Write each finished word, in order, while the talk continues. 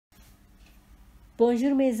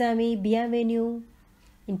Bonjour mes amis, bienvenue.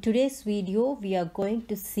 In today's video, we are going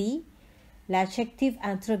to see l'adjective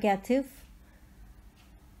interrogative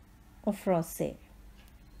en français.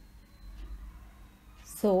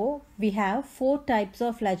 So, we have 4 types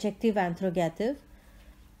of l'adjective interrogative: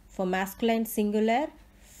 for masculine singular,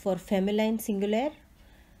 for feminine singular,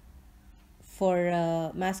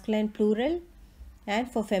 for masculine plural,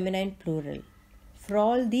 and for feminine plural. For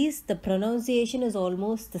all these, the pronunciation is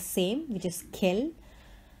almost the same, which is quel,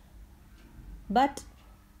 but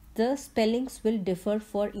the spellings will differ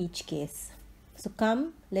for each case. So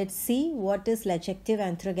come, let's see what is l'adjective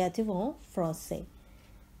interrogative en français.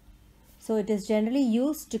 So it is generally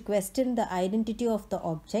used to question the identity of the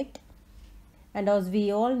object, and as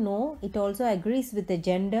we all know, it also agrees with the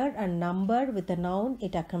gender and number with the noun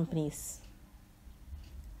it accompanies.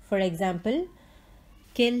 For example,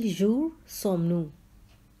 quel jour sommes-nous?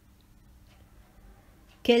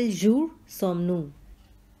 Quel jour sommes-nous?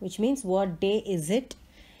 Which means what day is it?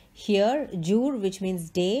 Here, jour, which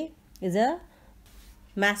means day, is a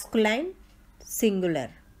masculine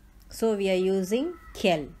singular. So we are using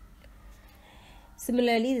quel.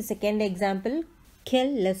 Similarly, the second example,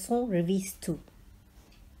 quelle leçon revises-tu?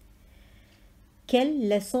 Quelle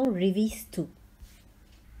leçon revises-tu?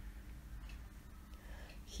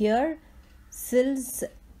 Here, since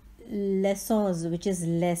leçons, which is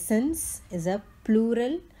lessons, is a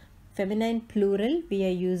plural, feminine plural, we are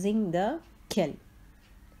using the quel.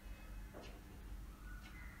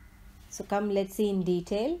 So come, let's see in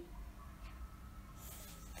detail.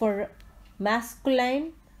 For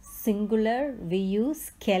masculine singular, we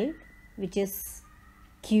use quel, which is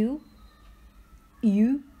q,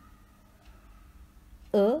 u,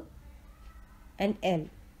 e, and l.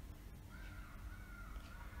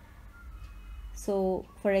 So,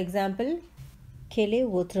 for example, quel est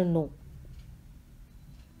votre nom?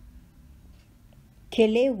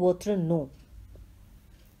 Quel est votre nom?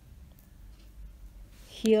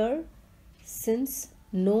 Here, since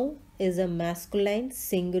nom is a masculine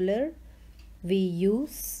singular, we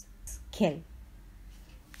use quel.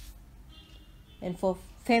 And for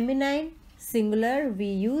feminine singular, we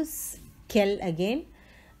use quel again,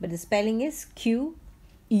 but the spelling is q,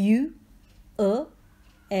 u, e,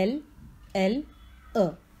 l, l, e.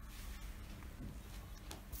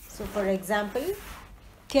 So for example,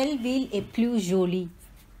 quelle ville est plus jolie?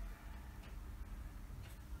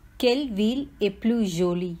 Quelle ville est plus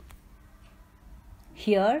jolie?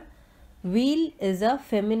 Here, ville is a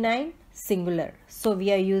feminine singular, so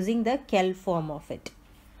we are using the quel form of it.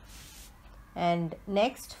 And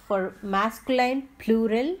next, for masculine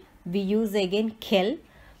plural, we use again quel,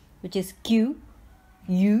 which is q,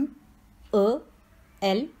 u, e,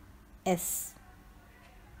 l, s.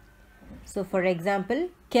 So for example,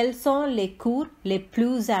 quelles sont les cours les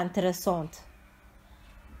plus intéressantes?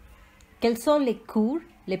 Quelles sont les cours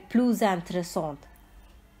les plus intéressantes?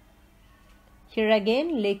 Here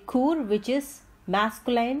again, les cours, which is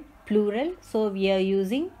masculine plural, so we are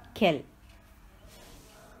using quel.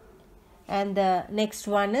 And the next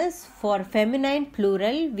one is for feminine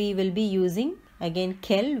plural, we will be using again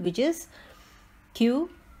quel, which is q,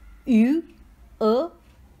 u, e,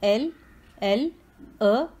 l, l,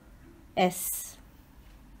 e, s.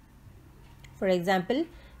 For example,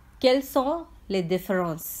 quelles sont les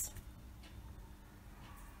différences?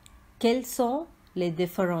 Quelles sont les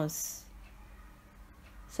différences?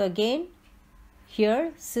 So again,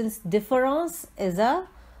 here, since différence is a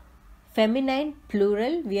feminine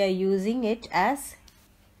plural, we are using it as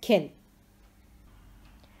quel.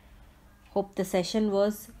 Hope the session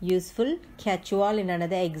was useful. Catch you all in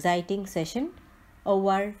another exciting session. Au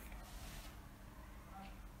revoir.